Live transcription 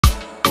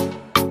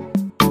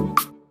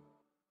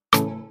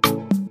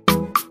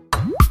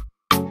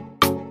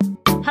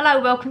Hello,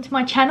 welcome to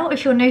my channel.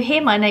 If you're new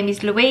here, my name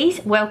is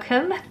Louise.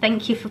 Welcome.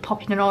 Thank you for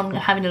popping on and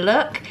having a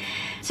look.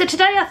 So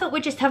today I thought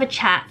we'd just have a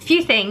chat. A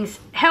few things.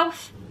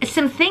 Health.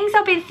 Some things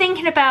I've been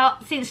thinking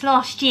about since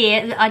last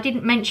year that I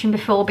didn't mention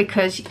before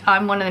because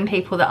I'm one of them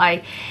people that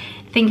I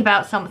think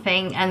about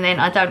something and then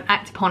I don't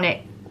act upon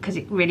it because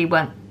it really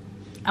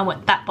I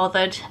wasn't that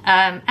bothered.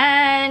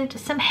 And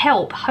some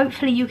help.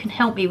 Hopefully you can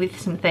help me with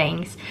some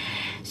things.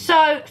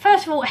 So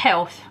first of all,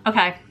 health.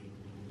 Okay.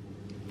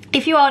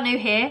 If you are new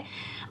here,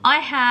 I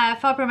have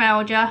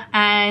fibromyalgia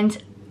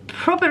and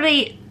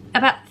probably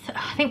about,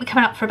 I think we're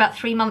coming up for about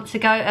 3 months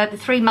ago,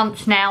 3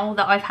 months now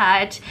that I've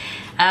had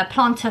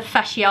plantar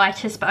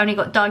fasciitis, but only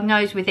got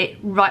diagnosed with it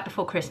right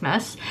before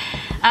Christmas.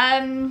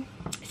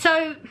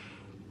 So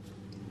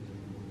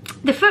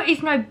the foot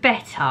is no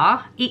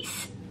better.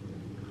 It's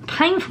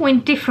painful in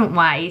different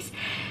ways,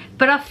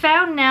 but I've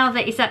found now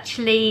that it's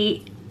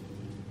actually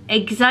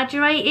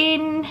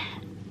exaggerating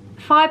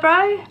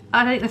fibro.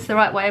 I think that's the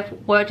right way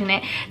of wording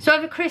it. So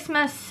over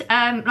Christmas,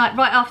 like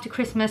right after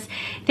Christmas,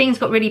 things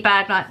got really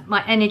bad, like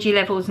my energy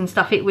levels and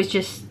stuff. It was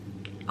just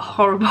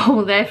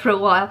horrible there for a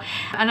while,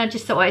 and I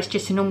just thought, oh, it's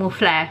just a normal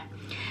flare.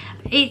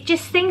 It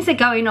just, things are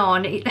going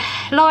on.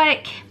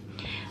 Like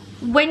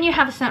when you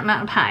have a certain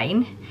amount of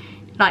pain,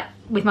 like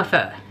with my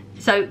foot,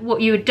 so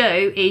what you would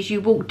do is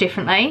you walk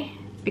differently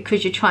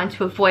because you're trying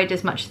to avoid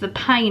as much of the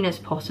pain as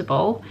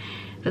possible,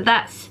 but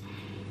that's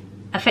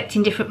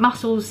affecting different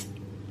muscles,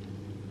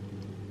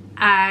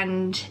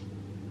 and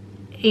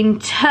in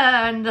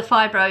turn the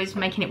fibro's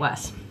making it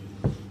worse.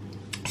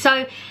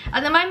 So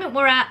at the moment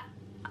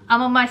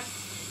I'm on my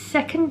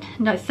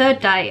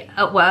third day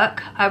at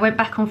work. I went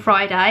back on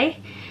Friday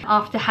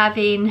after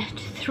having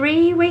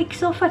 3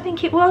 weeks off, I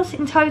think it was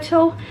in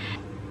total.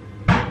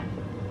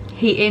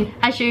 Heating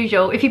as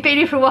usual. If you've been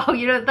here for a while,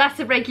 you know that's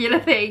a regular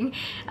thing.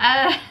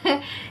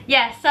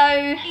 Yeah, so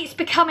it's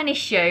become an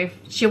issue,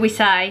 shall we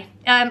say.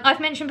 I've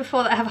mentioned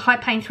before that I have a high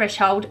pain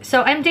threshold,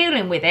 so I'm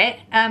dealing with it,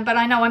 but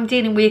I know I'm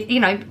dealing with, you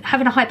know,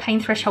 having a high pain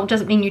threshold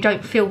doesn't mean you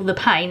don't feel the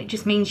pain, it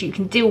just means you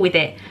can deal with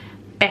it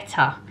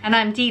better, and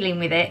I'm dealing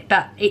with it,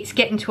 but it's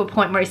getting to a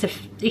point where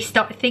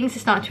things are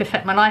starting to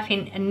affect my life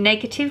in a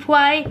negative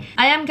way.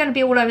 I am going to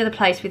be all over the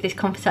place with this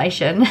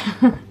conversation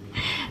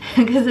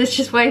because it's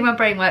just the way my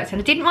brain works,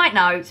 and I didn't write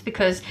notes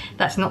because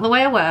that's not the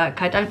way I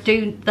work. I don't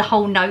do the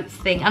whole notes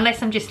thing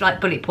unless I'm just like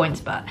bullet points,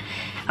 but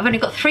I've only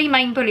got 3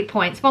 main bullet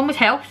points. One was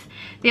health,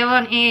 the other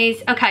one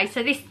is, okay,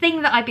 so this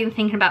thing that I've been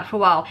thinking about for a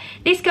while,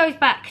 this goes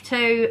back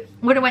to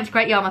when I went to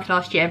Great Yarmouth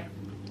last year.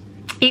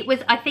 It was,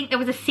 I think there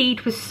was a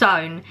seed was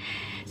sown.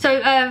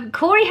 So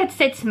Corey had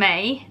said to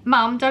me,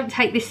 Mum, don't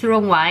take this the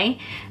wrong way,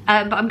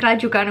 but I'm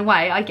glad you're going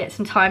away. I get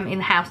some time in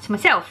the house to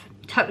myself.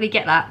 Totally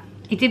get that.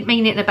 He didn't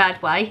mean it in a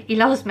bad way. He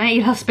loves me,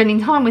 he loves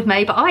spending time with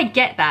me, but I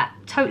get that,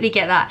 totally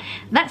get that.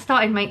 That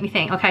started to make me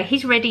think, okay,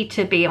 he's ready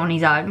to be on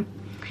his own.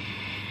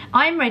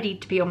 I'm ready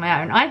to be on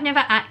my own. I've never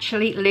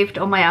actually lived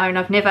on my own.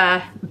 I've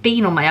never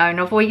been on my own.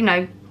 I've always, you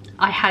know,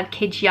 I had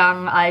kids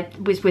young. I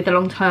was with a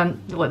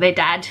long-term, well, their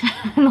dad,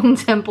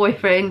 long-term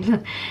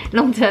boyfriend,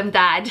 long-term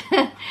dad.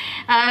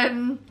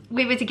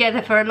 We were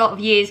together for a lot of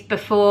years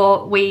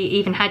before we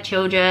even had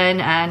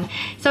children, and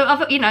so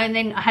I've, you know, and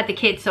then I had the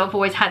kids, so I've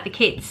always had the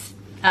kids.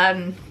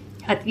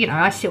 You know,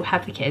 I still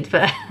have the kids,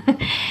 but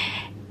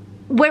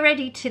we're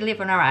ready to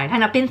live on our own,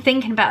 and I've been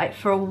thinking about it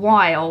for a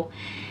while.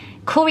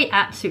 Corey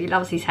absolutely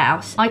loves his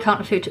house. I can't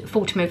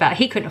afford to move out.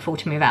 He couldn't afford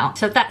to move out.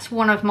 So that's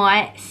one of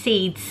my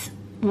seeds,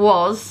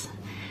 was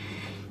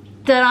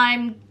that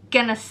I'm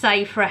gonna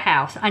save for a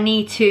house. I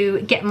need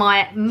to get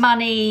my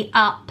money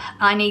up.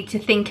 I need to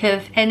think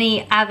of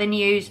any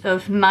avenues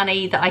of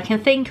money that I can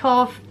think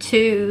of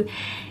to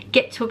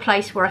get to a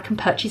place where I can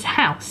purchase a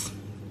house.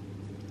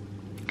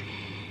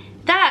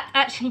 That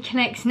actually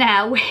connects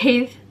now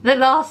with the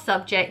last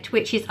subject,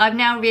 which is I've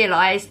now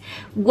realised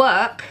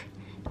work,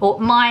 or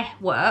my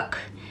work,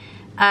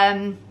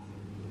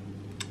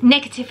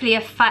 negatively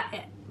affects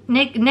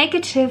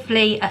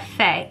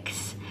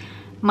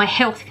my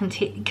health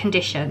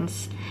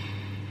conditions.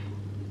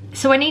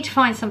 So I need to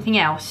find something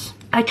else.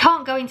 I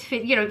can't go into,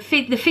 you know,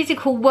 the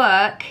physical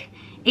work,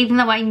 even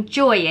though I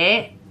enjoy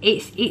it.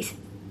 It's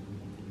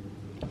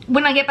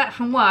when I get back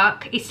from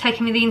work, it's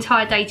taking me the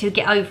entire day to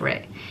get over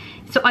it.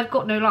 So I've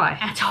got no life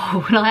at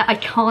all. Like, I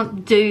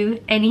can't do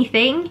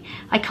anything.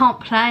 I can't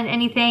plan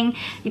anything.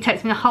 It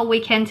takes me the whole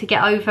weekend to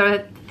get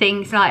over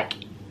things, like,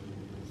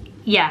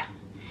 yeah.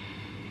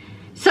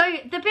 So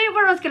the bit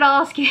where I was going to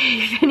ask you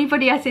if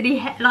anybody has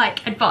any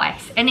like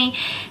advice,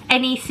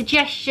 any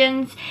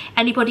suggestions,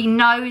 anybody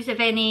knows of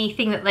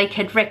anything that they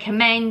could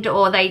recommend,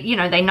 or they, you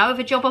know, they know of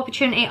a job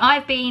opportunity.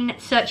 I've been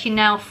searching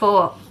now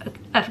for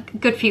a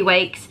good few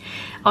weeks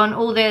on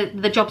all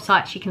the job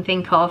sites you can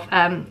think of.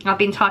 I've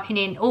been typing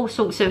in all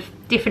sorts of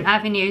different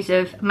avenues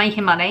of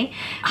making money.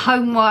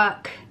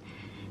 Homework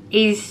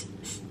is,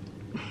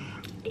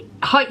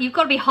 you've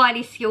got to be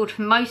highly skilled.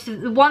 For most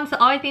of the ones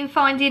that I've been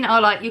finding are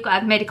like, you've got to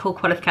have medical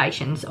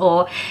qualifications,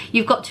 or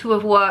you've got to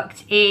have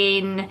worked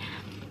in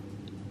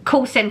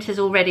call centres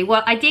already.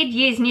 Well, I did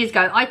years and years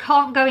ago. I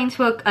can't go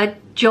into a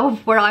job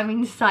where I'm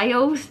in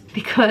sales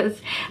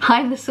because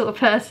I'm the sort of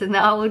person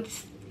that I would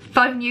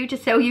phone you to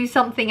sell you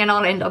something and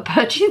I'll end up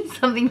purchasing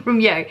something from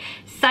you.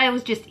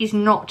 Sales just is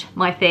not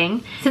my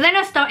thing. So then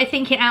I started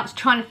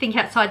trying to think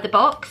outside the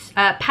box.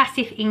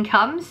 Passive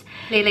incomes.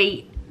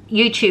 Clearly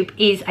YouTube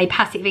is a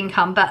passive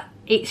income, but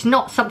it's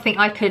not something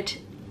I could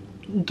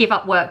give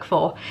up work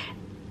for.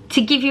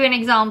 To give you an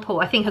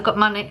example, I think I got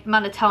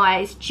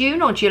monetized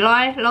June or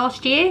July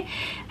last year,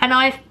 and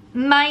I've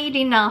made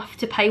enough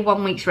to pay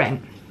 1 week's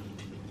rent.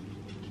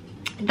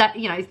 That,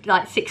 you know,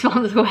 like 6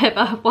 months or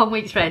whatever, 1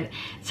 week's rent.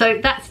 So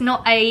that's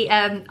not a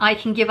I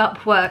can give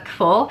up work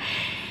for.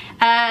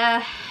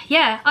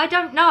 Yeah, I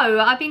don't know.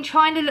 I've been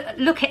trying to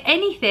look at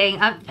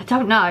anything. I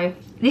don't know.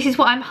 This is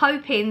what I'm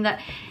hoping that.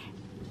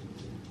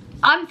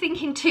 I'm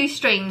thinking 2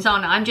 streams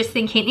on. I'm just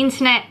thinking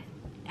internet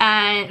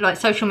and like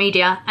social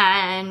media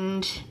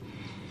and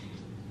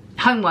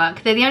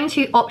homework. They're the only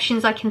 2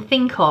 options I can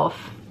think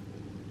of.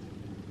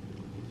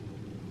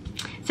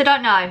 So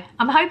don't know.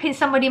 I'm hoping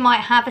somebody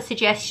might have a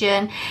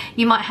suggestion.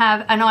 You might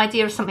have an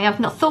idea of something I've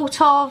not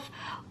thought of,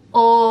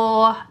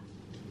 or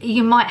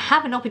you might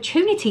have an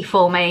opportunity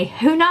for me.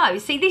 Who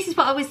knows? See, this is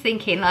what I was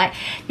thinking. Like,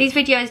 these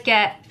videos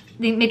get,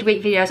 the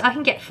midweek videos, I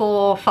can get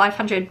 400 or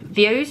 500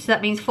 views. So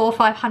that means 400 or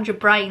 500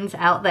 brains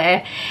out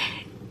there.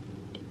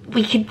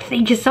 We could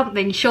think of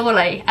something,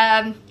 surely.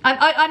 I'm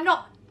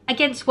not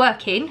against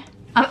working.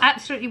 I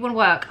absolutely want to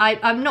work.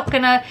 I'm not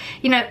gonna,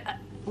 you know,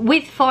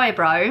 with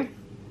fibro,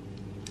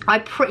 I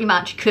pretty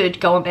much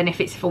could go on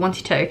benefits if I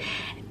wanted to.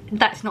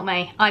 That's not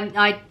me.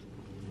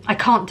 I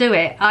can't do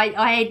it.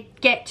 I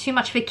get too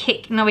much of a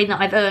kick knowing that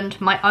I've earned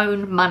my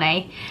own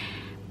money,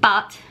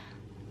 but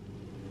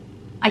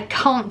I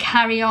can't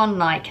carry on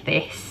like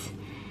this.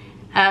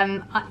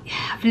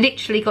 I've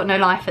literally got no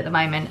life at the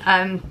moment.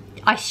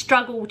 I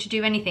struggle to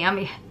do anything. I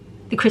mean,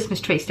 the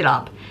Christmas tree's still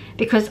up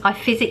because I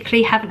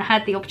physically haven't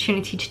had the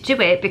opportunity to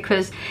do it,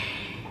 because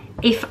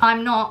if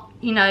I'm not,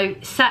 you know,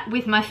 sat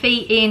with my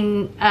feet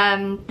in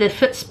the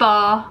foot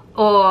spa,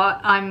 or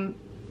I'm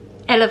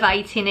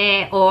elevating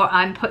it, or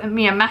I'm putting,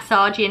 you know,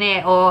 massaging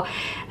it, or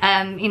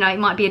you know, it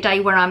might be a day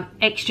where I'm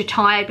extra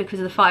tired because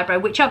of the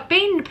fibro, which I've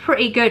been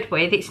pretty good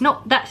with.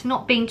 That's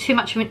not been too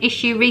much of an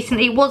issue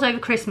recently. It was over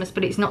Christmas,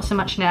 but it's not so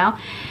much now.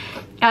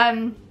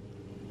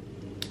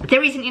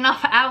 There isn't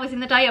enough hours in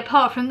the day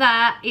apart from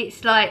that.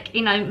 It's like,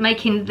 you know,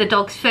 making the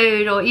dogs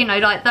food, or, you know,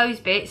 like those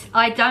bits.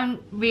 I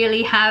don't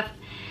really have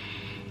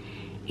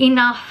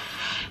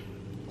enough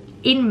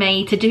in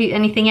me to do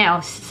anything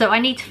else, so I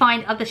need to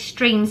find other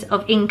streams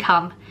of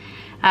income.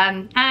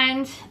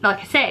 And like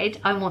I said,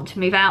 I want to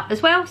move out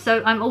as well,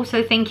 so I'm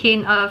also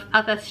thinking of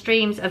other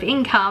streams of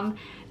income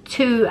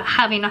to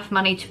have enough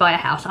money to buy a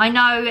house. I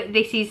know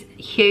this is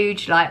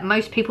huge, like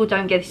most people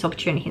don't get this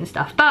opportunity and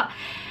stuff, but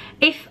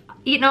if,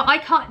 you know, I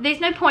can't, there's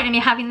no point in me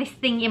having this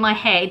thing in my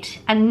head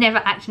and never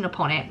acting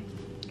upon it.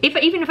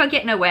 Even if I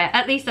get nowhere,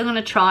 at least I'm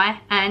gonna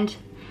try and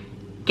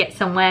get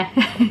somewhere,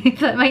 if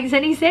that makes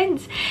any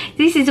sense.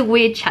 This is a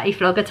weird chatty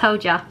vlog, I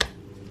told ya.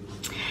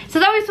 So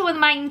those were the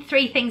main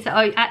 3 things that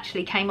I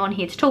actually came on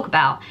here to talk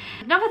about.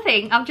 Another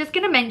thing, I'm just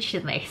going to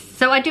mention this.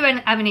 So I do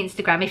have an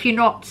Instagram. If you're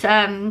not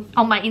on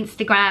my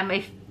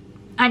Instagram,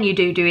 and you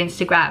do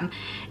Instagram,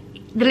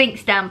 the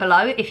link's down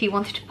below if you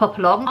wanted to pop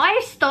along.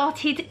 I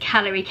started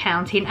calorie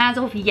counting as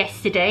of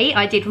yesterday.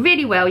 I did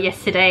really well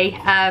yesterday.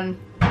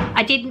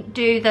 I didn't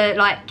do the,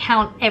 like,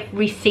 count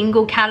every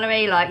single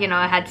calorie, like, you know,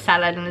 I had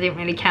salad and I didn't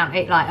really count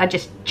it, like, I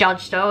just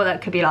judged, oh,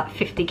 that could be like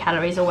 50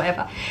 calories or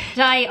whatever.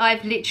 Today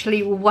I've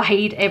literally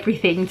weighed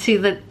everything to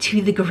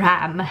the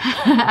gram, and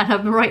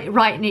I'm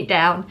writing it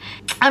down.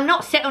 I'm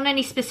not set on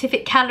any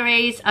specific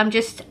calories, I'm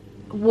just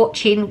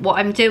watching what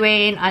I'm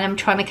doing, and I'm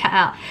trying to cut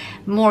out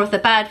more of the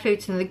bad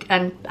foods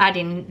and add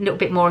in a little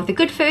bit more of the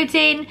good foods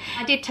in.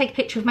 I did take a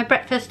picture of my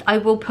breakfast, I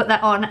will put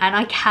that on, and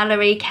I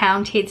calorie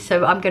counted,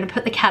 so I'm going to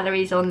put the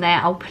calories on there.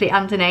 I'll put it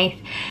underneath.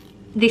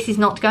 This is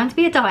not going to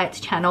be a diet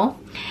channel.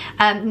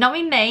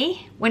 Knowing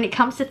me, when it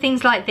comes to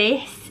things like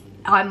this,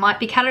 I might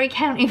be calorie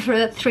counting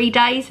for 3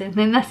 days and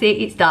then that's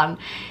it, it's done.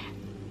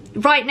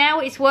 Right now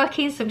it's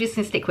working, so I'm just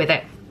going to stick with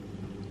it.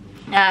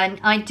 And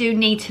I do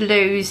need to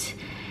lose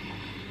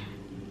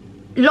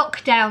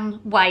lockdown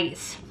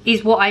weights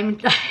is what I'm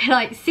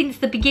like. Since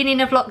the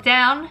beginning of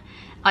lockdown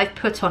I've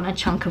put on a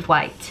chunk of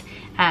weight,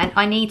 and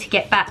I need to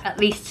get back at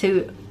least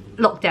to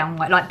lockdown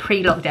weight, like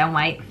pre-lockdown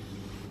weight,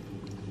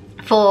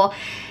 for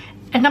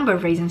a number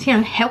of reasons. You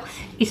know, health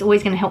is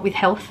always going to help with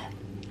health.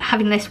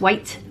 Having less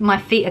weight my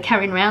feet are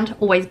carrying around,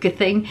 always a good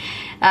thing.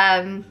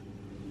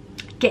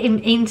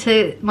 Getting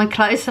into my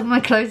clothes, some of my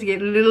clothes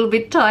get a little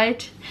bit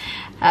tight.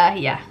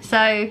 Yeah,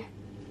 so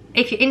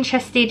if you're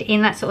interested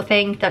in that sort of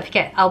thing, don't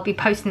forget I'll be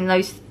posting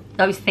those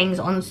things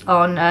on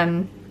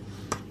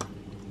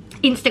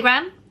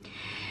Instagram.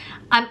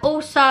 I'm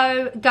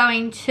also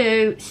going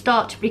to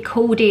start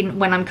recording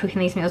when I'm cooking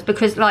these meals,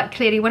 because like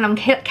clearly when I'm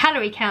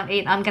calorie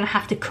counting, I'm going to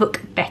have to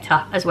cook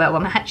better as well.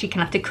 I'm actually going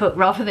to have to cook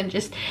rather than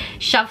just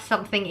shove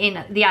something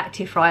in the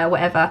active fry or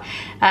whatever.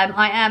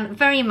 I am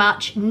very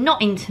much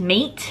not into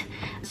meat,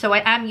 so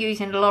I am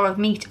using a lot of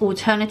meat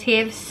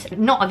alternatives.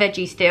 Not a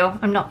veggie still.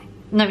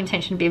 No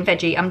intention of being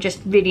veggie. I'm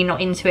just really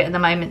not into it at the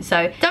moment,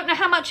 so don't know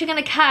how much you're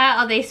going to cut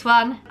out of this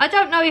one. I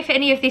don't know if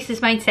any of this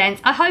has made sense.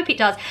 I hope it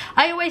does.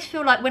 I always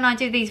feel like when I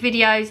do these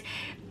videos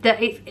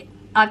that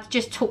I've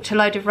just talked a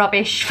load of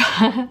rubbish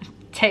for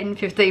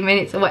 10-15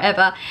 minutes or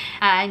whatever,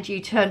 and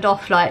you turned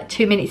off like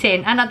 2 minutes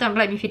in, and I don't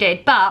blame you if you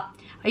did, but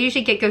I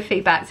usually get good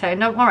feedback, so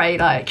don't worry,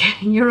 like,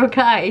 you're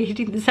okay. You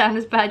didn't sound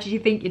as bad as you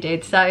think you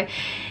did. So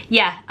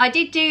yeah, I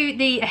did do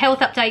the health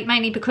update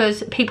mainly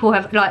because people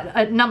have, like,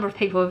 a number of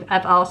people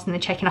have asked and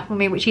they're checking up on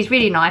me, which is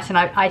really nice, and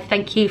I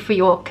thank you for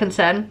your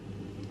concern.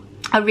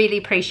 I really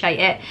appreciate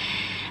it.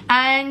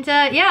 And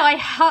yeah,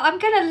 I'm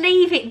gonna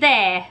leave it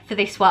there for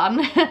this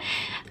one.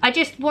 I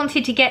just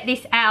wanted to get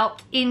this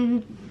out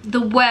in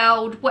the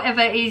world,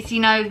 whatever it is, you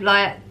know,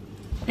 like,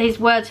 there's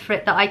words for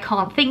it that I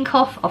can't think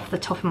of off the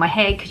top of my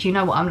head, because you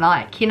know what I'm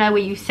like, you know,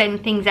 where you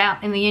send things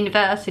out in the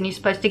universe and you're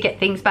supposed to get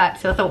things back.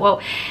 So I thought, well,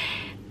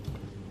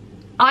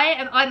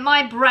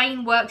 my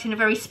brain works in a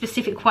very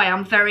specific way.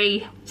 I'm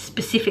very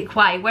specific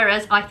way,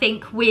 whereas I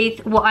think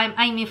with what I'm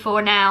aiming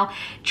for now,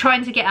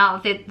 trying to get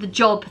out of the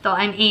job that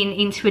I'm in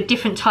into a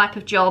different type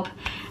of job,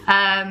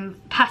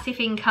 passive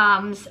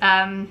incomes,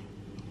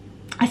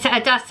 I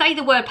say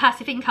the word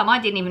passive income, I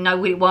didn't even know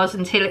what it was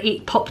until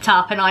it popped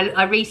up and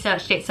I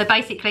researched it. So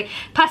basically,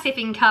 passive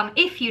income,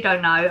 if you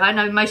don't know, I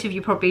know most of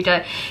you probably do,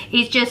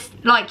 is just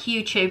like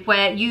YouTube,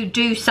 where you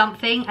do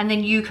something and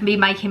then you can be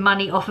making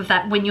money off of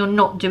that when you're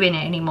not doing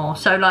it anymore.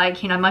 So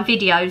like, you know, my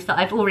videos that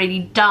I've already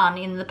done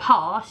in the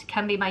past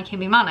can be making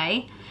me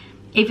money,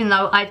 even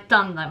though I've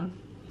done them.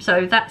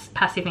 So that's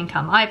passive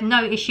income. I have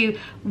no issue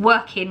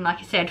working, like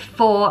I said,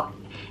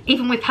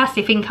 even with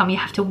passive income, you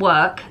have to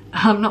work.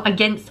 I'm not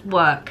against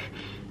work.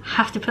 I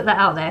have to put that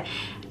out there.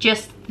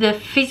 Just the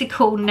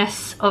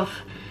physicalness of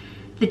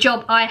the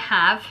job I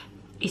have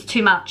is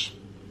too much.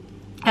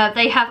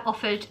 They have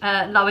offered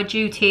lower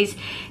duties,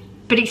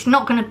 but it's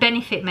not going to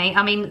benefit me.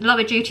 I mean,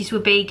 lower duties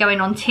would be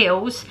going on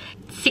tills,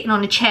 sitting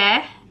on a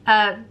chair.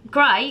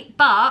 Great,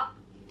 but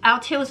our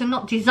tills are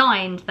not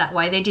designed that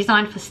way. They're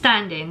designed for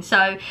standing.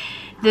 So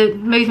the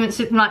movements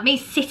of, like, me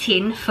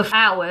sitting for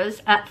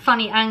hours at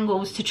funny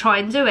angles to try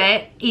and do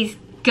it is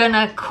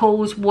gonna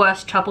cause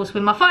worse troubles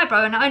with my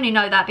fibro. And I only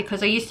know that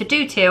because I used to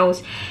do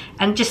tills,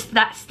 and just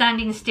that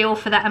standing still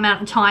for that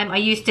amount of time, I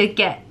used to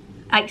get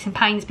aches and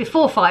pains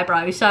before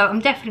fibro. So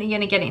I'm definitely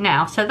gonna get it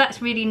now. So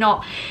that's really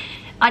not,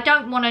 I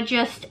don't want to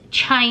just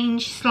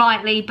change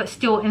slightly but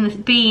still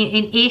be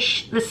in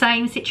ish the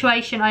same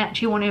situation. I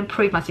actually want to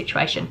improve my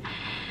situation.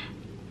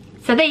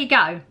 So there you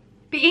go.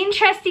 Be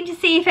interesting to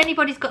see if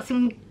anybody's got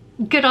some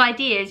good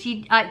ideas.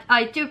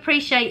 I do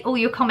appreciate all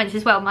your comments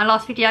as well. My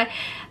last video,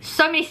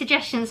 so many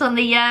suggestions on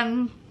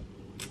the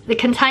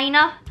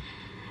container,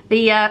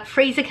 the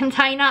freezer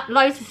container,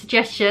 loads of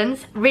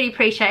suggestions. Really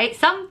appreciate it.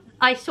 Some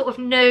I sort of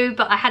knew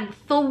but I hadn't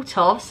thought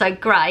of, so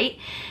great.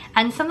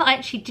 And some that I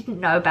actually didn't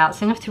know about, so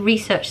I'm gonna have to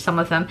research some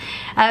of them.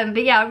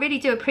 But yeah, I really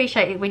do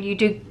appreciate it when you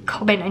do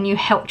comment and you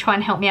try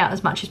and help me out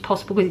as much as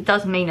possible, because it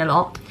does mean a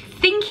lot.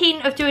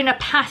 Thinking of doing a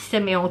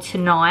pasta meal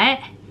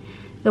tonight,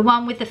 the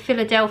one with the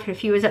Philadelphia.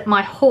 If you was at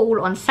my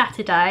haul on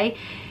Saturday,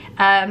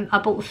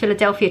 I bought the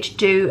Philadelphia to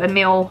do a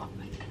meal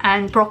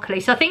and broccoli.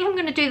 So I think I'm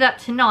going to do that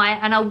tonight,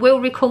 and I will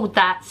record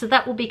that. So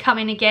that will be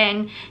coming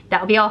again.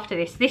 That will be after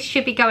this. This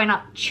should be going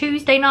up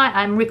Tuesday night.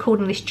 I'm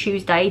recording this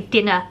Tuesday,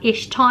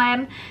 dinner-ish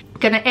time. I'm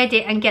going to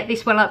edit and get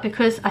this one up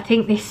because I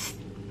think this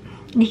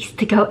needs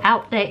to go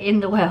out there in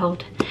the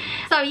world.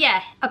 So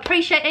yeah,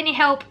 appreciate any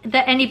help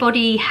that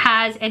anybody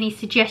has, any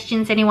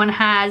suggestions anyone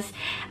has.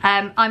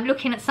 I'm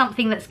looking at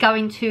something that's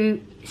going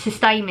to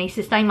sustain me,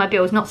 sustain my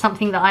bills, not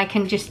something that I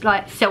can just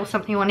like sell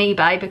something on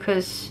eBay,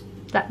 because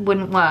that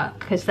wouldn't work,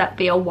 because that'd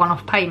be a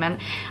one-off payment.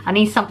 I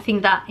need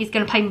something that is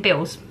going to pay my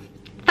bills.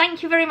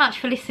 Thank you very much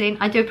for listening.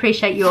 I do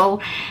appreciate you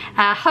all.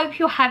 Hope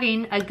you're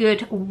having a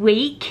good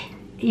week,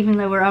 even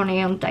though we're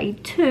only on day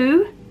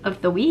 2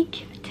 of the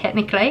week,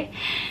 technically.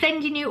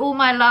 Sending you all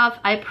my love.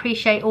 I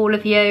appreciate all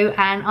of you,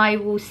 and I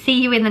will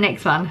see you in the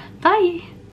next one. Bye.